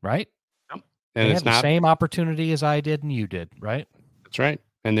 Right? Yep. And they it's had the same opportunity as I did and you did, right? That's right.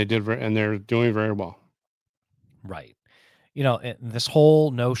 And they're doing very well. Right. This whole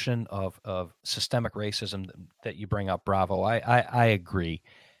notion of systemic racism that you bring up, Bravo, I agree.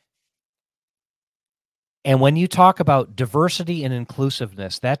 And when you talk about diversity and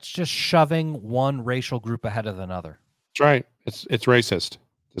inclusiveness, that's just shoving one racial group ahead of another. That's right. It's racist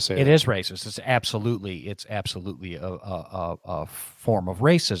to say it is racist. It's absolutely a form of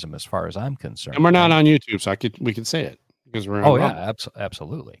racism as far as I'm concerned. And we're not on YouTube, so we could say it because we're.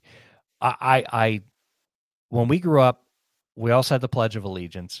 Absolutely. I when we grew up, we also had the Pledge of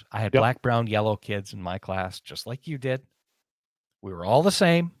Allegiance. I had black, brown, yellow kids in my class, just like you did. We were all the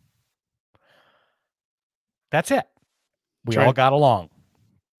same. That's it. We all got along.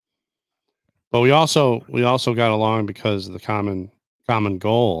 But we also got along because the common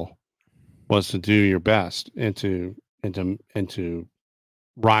goal was to do your best and to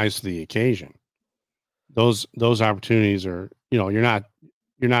rise to the occasion. Those opportunities are, you're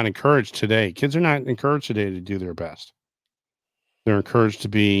not encouraged today. Kids are not encouraged today to do their best. They're encouraged to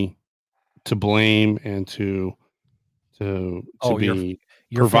blame and to be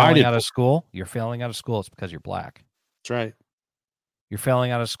you're failing out of school. You're failing out of school. It's because you're black. That's right. You're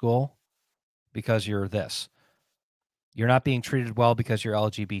failing out of school because you're this. You're not being treated well because you're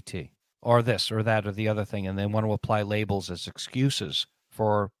LGBT or this or that or the other thing. And they want to apply labels as excuses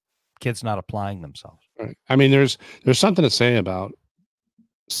for kids not applying themselves. Right. I mean, there's something to say about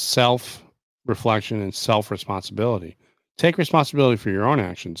self reflection and self-responsibility. Take responsibility for your own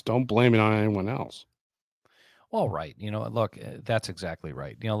actions. Don't blame it on anyone else. All right. Look, that's exactly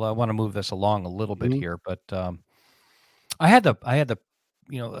right. I want to move this along a little bit here, but I had the,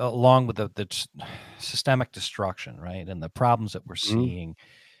 along with the systemic destruction, right, and the problems that we're seeing.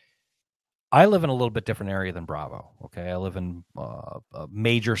 I live in a little bit different area than Bravo. Okay, I live in a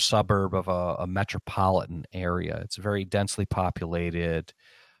major suburb of a metropolitan area. It's very densely populated.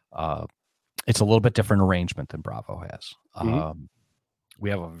 It's a little bit different arrangement than Bravo has. We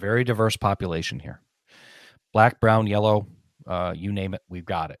have a very diverse population here. Black, brown, yellow, you name it, we've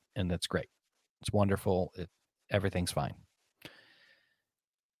got it. And that's great. It's wonderful. Everything's fine.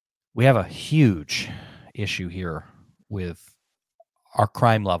 We have a huge issue here with our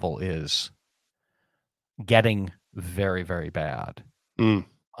crime level is getting very, very bad. And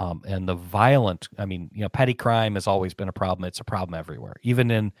the violent, petty crime has always been a problem. It's a problem everywhere.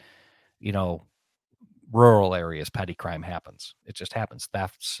 Even in, rural areas, petty crime happens. It just happens.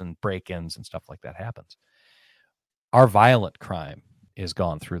 Thefts and break-ins and stuff like that happens. Our violent crime is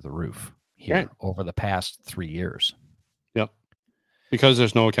gone through the roof here over the past 3 years. Yep. Because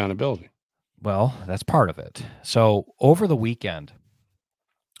there's no accountability. Well, that's part of it. So over the weekend,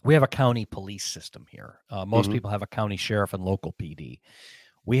 we have a county police system here. Most people have a county sheriff and local PD.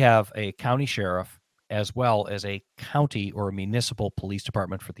 We have a county sheriff as well as a county or a municipal police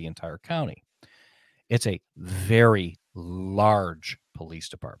department for the entire county. It's a very large police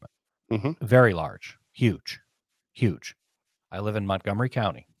department. Very large. Huge. I live in Montgomery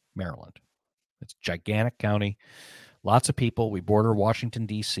County, Maryland. It's a gigantic county. Lots of people. We border Washington,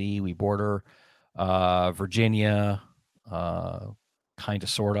 D.C. We border Virginia, kind of,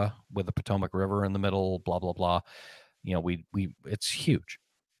 sort of, with the Potomac River in the middle, blah, blah, blah. It's huge,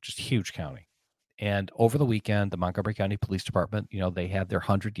 just huge county. And over the weekend, the Montgomery County Police Department, they had their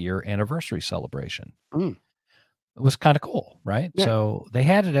 100-year anniversary celebration. It was kind of cool, right? Yeah. So they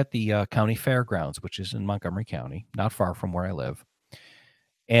had it at the county fairgrounds, which is in Montgomery County, not far from where I live.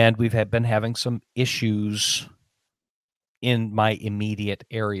 And we've been having some issues in my immediate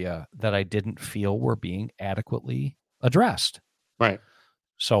area that I didn't feel were being adequately addressed. Right.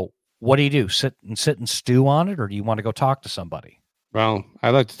 So what do you do? Sit and stew on it, or do you want to go talk to somebody? Well, I'd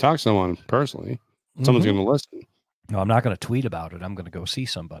like to talk to someone personally. Someone's going to listen. No, I'm not going to tweet about it. I'm going to go see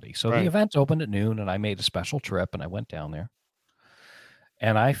somebody. So the event opened at noon, and I made a special trip, and I went down there.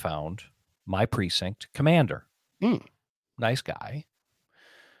 And I found my precinct commander. Nice guy.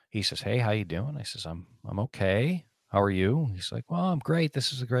 He says, "Hey, how you doing?" I says, I'm okay. How are you? He's like, "Well, I'm great.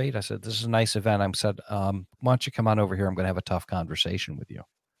 This is great." I said, "This is a nice event." I said, "Why don't you come on over here? I'm going to have a tough conversation with you."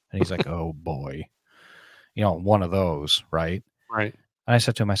 And he's like, "Oh boy." One of those, right? Right. And I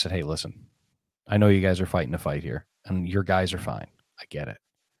said to him, I said, "Hey, listen, I know you guys are fighting a fight here, and your guys are fine. I get it."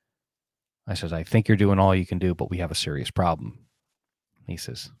 I said, "I think you're doing all you can do, but we have a serious problem." He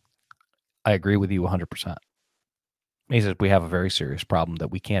says, "I agree with you 100%. He says, "We have a very serious problem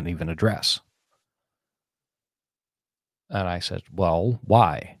that we can't even address." And I said, "Well,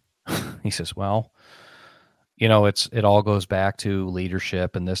 why?" He says, "Well, it all goes back to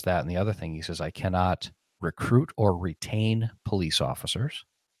leadership and this, that, and the other thing." He says, "I cannot recruit or retain police officers."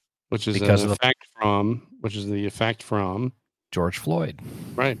 Which is the effect from George Floyd.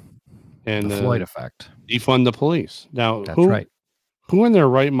 Right. And the Floyd effect. Defund the police. Now, that's right. Who in their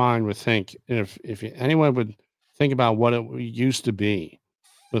right mind would think, if anyone would think about what it used to be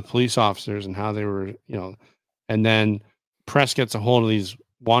with police officers and how they were, and then press gets a hold of these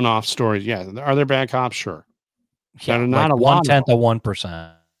one-off stories. Yeah. Are there bad cops? Sure. Yeah, not like 1/10 of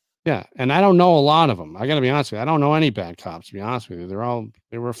 1%. Yeah. And I don't know a lot of them. I got to be honest with you. I don't know any bad cops, to be honest with you.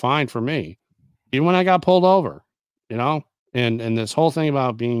 They were fine for me. Even when I got pulled over, and this whole thing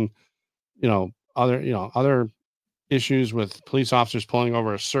about being, other issues with police officers pulling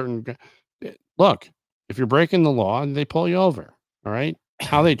over a certain, look, if you're breaking the law, they pull you over. All right.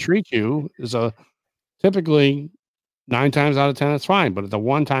 How they treat you is typically 9 times out of 10, it's fine. But the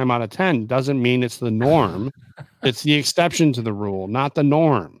 1 time out of 10 doesn't mean it's the norm. It's the exception to the rule, not the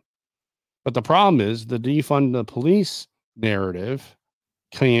norm. But the problem is the defund the police narrative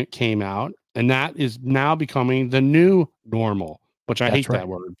came out, and that is now becoming the new normal, which I hate that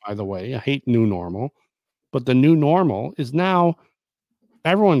word, by the way. I hate new normal. But the new normal is now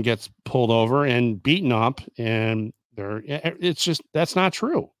everyone gets pulled over and beaten up, and that's not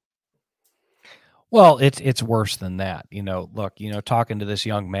true. Well, it's worse than that. Look, talking to this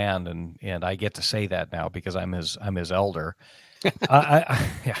young man, and I get to say that now because I'm his elder. Yeah,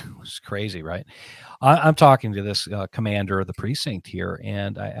 it's crazy, right? I'm talking to this commander of the precinct here,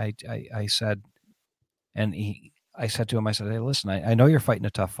 and I said, and I said to him, I said, hey, listen, I know you're fighting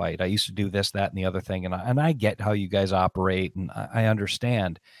a tough fight. I used to do this, that, and the other thing. And I get how you guys operate, and I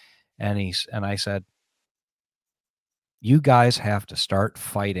understand. And I said, you guys have to start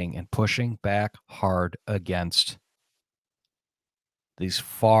fighting and pushing back hard against these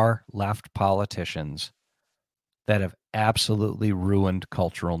far left politicians that have absolutely ruined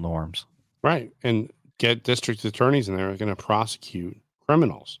cultural norms. Right. And get district attorneys in there who are going to prosecute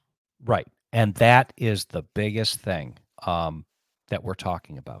criminals. Right. And that is the biggest thing that we're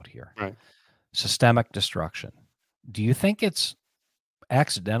talking about here. Right. Systemic destruction. Do you think it's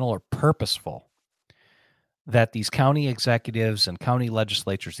accidental or purposeful that these county executives and county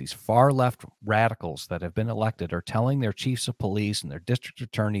legislatures, these far left radicals that have been elected, are telling their chiefs of police and their district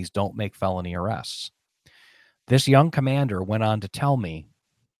attorneys don't make felony arrests? This young commander went on to tell me,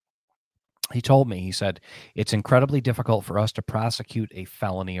 he told me, he said, it's incredibly difficult for us to prosecute a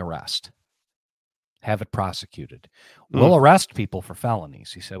felony arrest. Have it prosecuted. We'll arrest people for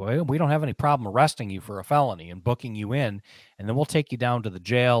felonies. He said, well, we don't have any problem arresting you for a felony and booking you in, and then we'll take you down to the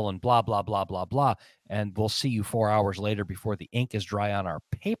jail and blah, blah, blah, blah, blah, and we'll see you 4 hours later before the ink is dry on our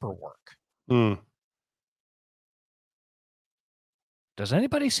paperwork. Does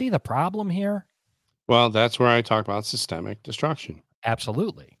anybody see the problem here? Well, that's where I talk about systemic destruction.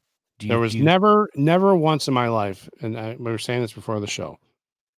 Absolutely. There was never once in my life, and we were saying this before the show,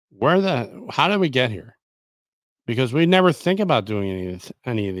 how did we get here? Because we never think about doing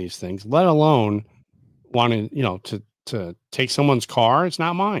any of these things, let alone wanting, to take someone's car. It's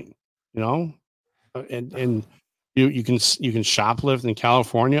not mine, and you can shoplift in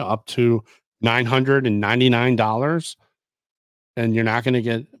California up to $999, and you're not going to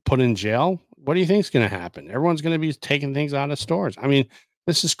get put in jail. What do you think is going to happen? Everyone's going to be taking things out of stores. I mean,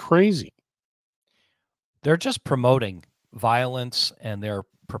 this is crazy. They're just promoting violence and they're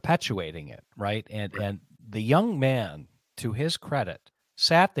perpetuating it, right? And the young man, to his credit,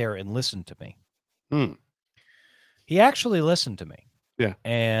 sat there and listened to me. He actually listened to me. Yeah.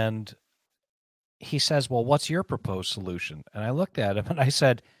 And he says, well, what's your proposed solution? And I looked at him and I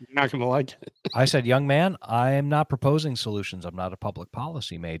said, you're not going to like it. I said, young man, I am not proposing solutions. I'm not a public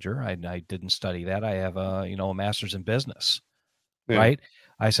policy major. I didn't study that. I have a master's in business, right?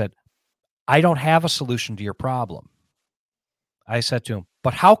 I said, I don't have a solution to your problem. I said to him,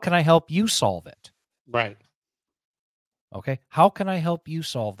 but how can I help you solve it? Right. Okay. How can I help you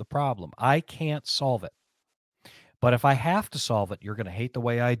solve the problem? I can't solve it. But if I have to solve it, you're going to hate the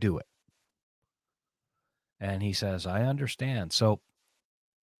way I do it. And he says, I understand. So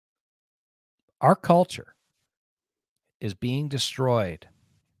our culture is being destroyed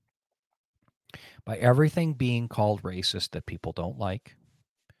by everything being called racist that people don't like,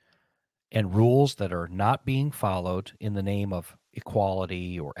 and rules that are not being followed in the name of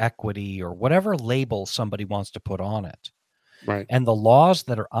equality or equity or whatever label somebody wants to put on it. Right. And the laws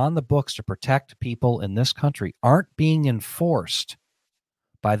that are on the books to protect people in this country aren't being enforced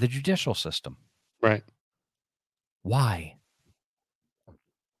by the judicial system. Right. Why?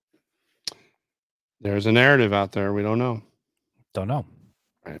 There's a narrative out there. We don't know. Don't know.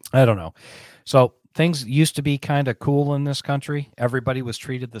 Right. I don't know. So things used to be kind of cool in this country. Everybody was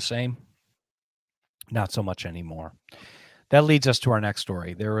treated the same. Not so much anymore. That leads us to our next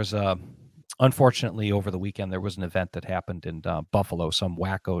story. There was unfortunately, over the weekend, there was an event that happened in Buffalo. Some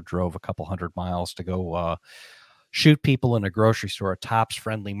wacko drove a couple 100 miles to go shoot people in a grocery store at Tops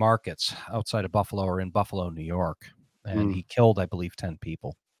Friendly Markets outside of Buffalo, or in Buffalo, New York. And he killed, I believe, 10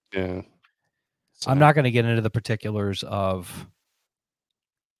 people. Yeah. I'm not going to get into the particulars of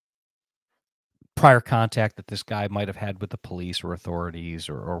prior contact that this guy might have had with the police or authorities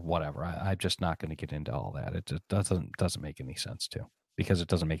or whatever. I'm just not going to get into all that. It just doesn't make any sense because it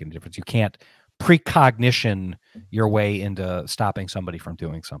doesn't make any difference. You can't precognition your way into stopping somebody from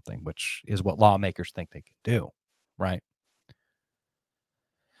doing something, which is what lawmakers think they can do, right?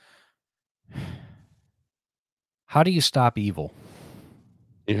 How do you stop evil?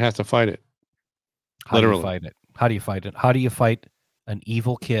 You have to fight it. Literally. How do you fight it? How do you fight it? How do you fight an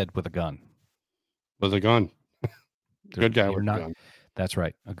evil kid with a gun? With a gun. Good guy with a gun. That's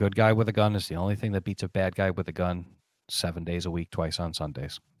right. A good guy with a gun is the only thing that beats a bad guy with a gun 7 days a week, twice on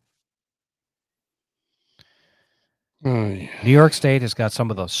Sundays. Oh, yeah. New York State has got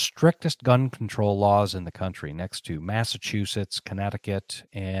some of the strictest gun control laws in the country, next to Massachusetts, Connecticut,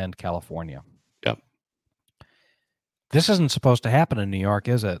 and California. Yep. This isn't supposed to happen in New York,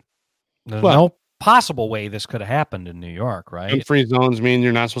 is it? There's no possible way this could have happened in New York, right? Gun-free zones mean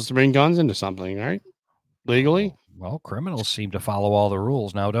you're not supposed to bring guns into something, right? Legally? Well, criminals seem to follow all the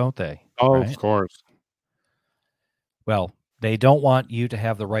rules now, don't they? Oh, right? Of course. Well, They don't want you to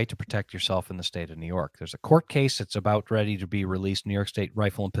have the right to protect yourself in the state of New York. There's a court case that's about ready to be released, New York State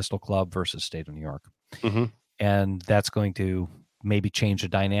Rifle and Pistol Club versus State of New York. Mm-hmm. And that's going to maybe change the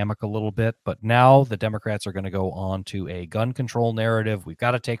dynamic a little bit. But now the Democrats are going to go on to a gun control narrative. We've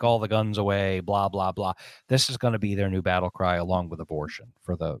got to take all the guns away, blah, blah, blah. This is going to be their new battle cry along with abortion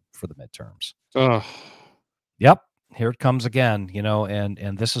for the midterms. Yep. Here it comes again,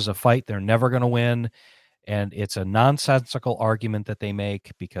 and this is a fight they're never going to win. And it's a nonsensical argument that they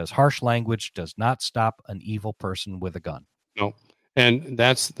make because harsh language does not stop an evil person with a gun. No. And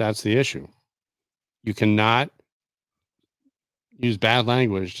that's the issue. You cannot use bad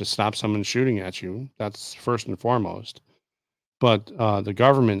language to stop someone shooting at you. That's first and foremost. But the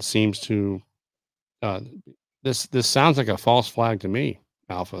government seems to this sounds like a false flag to me,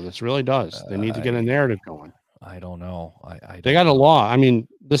 Alpha. This really does. They need to get a narrative going. I don't know. They got a law. I mean,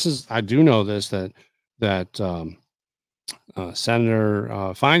 I do know this, that Senator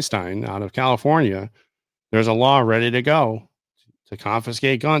Feinstein out of California, there's a law ready to go to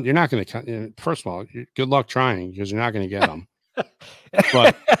confiscate guns. You're not going to, first of all, good luck trying because you're not going to get them.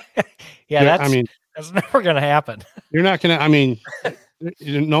 But yeah, that's never going to happen. You're not going to,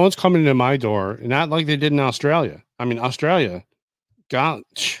 no one's coming to my door, not like they did in Australia. Australia got,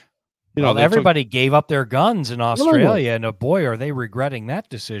 everybody gave up their guns in Australia, and boy, are they regretting that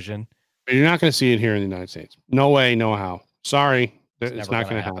decision. But you're not going to see it here in the United States. No way, no how. Sorry, it's not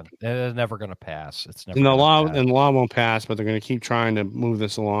going to happen. It's never going to pass. It's never. And the law won't pass, but they're going to keep trying to move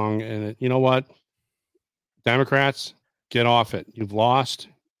this along. And you know what? Democrats, get off it. You've lost.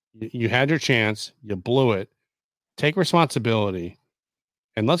 You had your chance. You blew it. Take responsibility,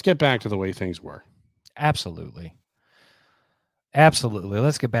 and let's get back to the way things were. Absolutely. Absolutely.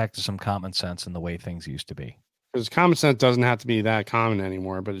 Let's get back to some common sense in the way things used to be. Because common sense doesn't have to be that common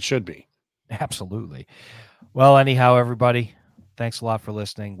anymore, but it should be. Absolutely. Well, anyhow, everybody, thanks a lot for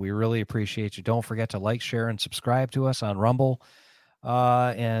listening. We really appreciate you. Don't forget to like, share, and subscribe to us on Rumble,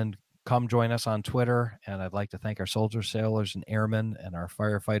 and come join us on Twitter. And I'd like to thank our soldiers, sailors, and airmen, and our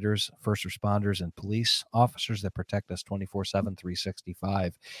firefighters, first responders, and police officers that protect us 24/7,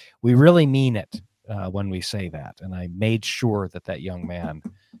 365. We really mean it when we say that. And I made sure that young man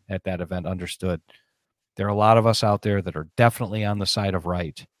at that event understood. There are a lot of us out there that are definitely on the side of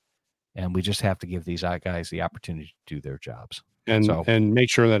right, and we just have to give these guys the opportunity to do their jobs. And make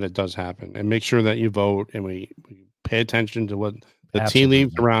sure that it does happen, and make sure that you vote, and we pay attention to what the tea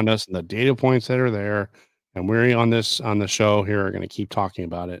leaves around us and the data points that are there. And we're on the show here are going to keep talking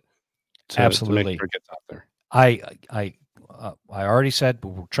about it. Absolutely. To make sure it gets out there. I already said, but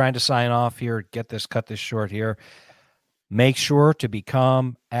we're trying to sign off here, cut this short here. Make sure to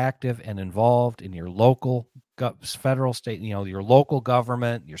become active and involved in your local, federal, state, your local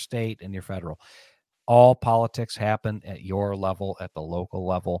government, your state, and your federal. All politics happen at your level, at the local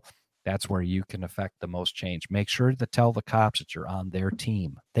level. That's where you can affect the most change. Make sure to tell the cops that you're on their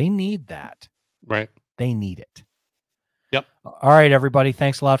team. They need that. Right. They need it. Yep. All right, everybody.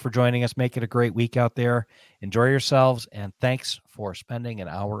 Thanks a lot for joining us. Make it a great week out there. Enjoy yourselves. And thanks for spending an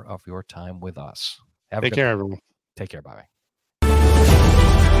hour of your time with us. Take care, everyone. Take care. Bye-bye.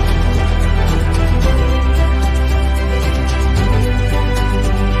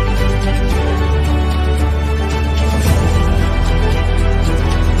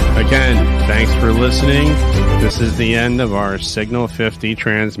 Again, thanks for listening. This is the end of our Signal 50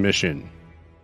 transmission.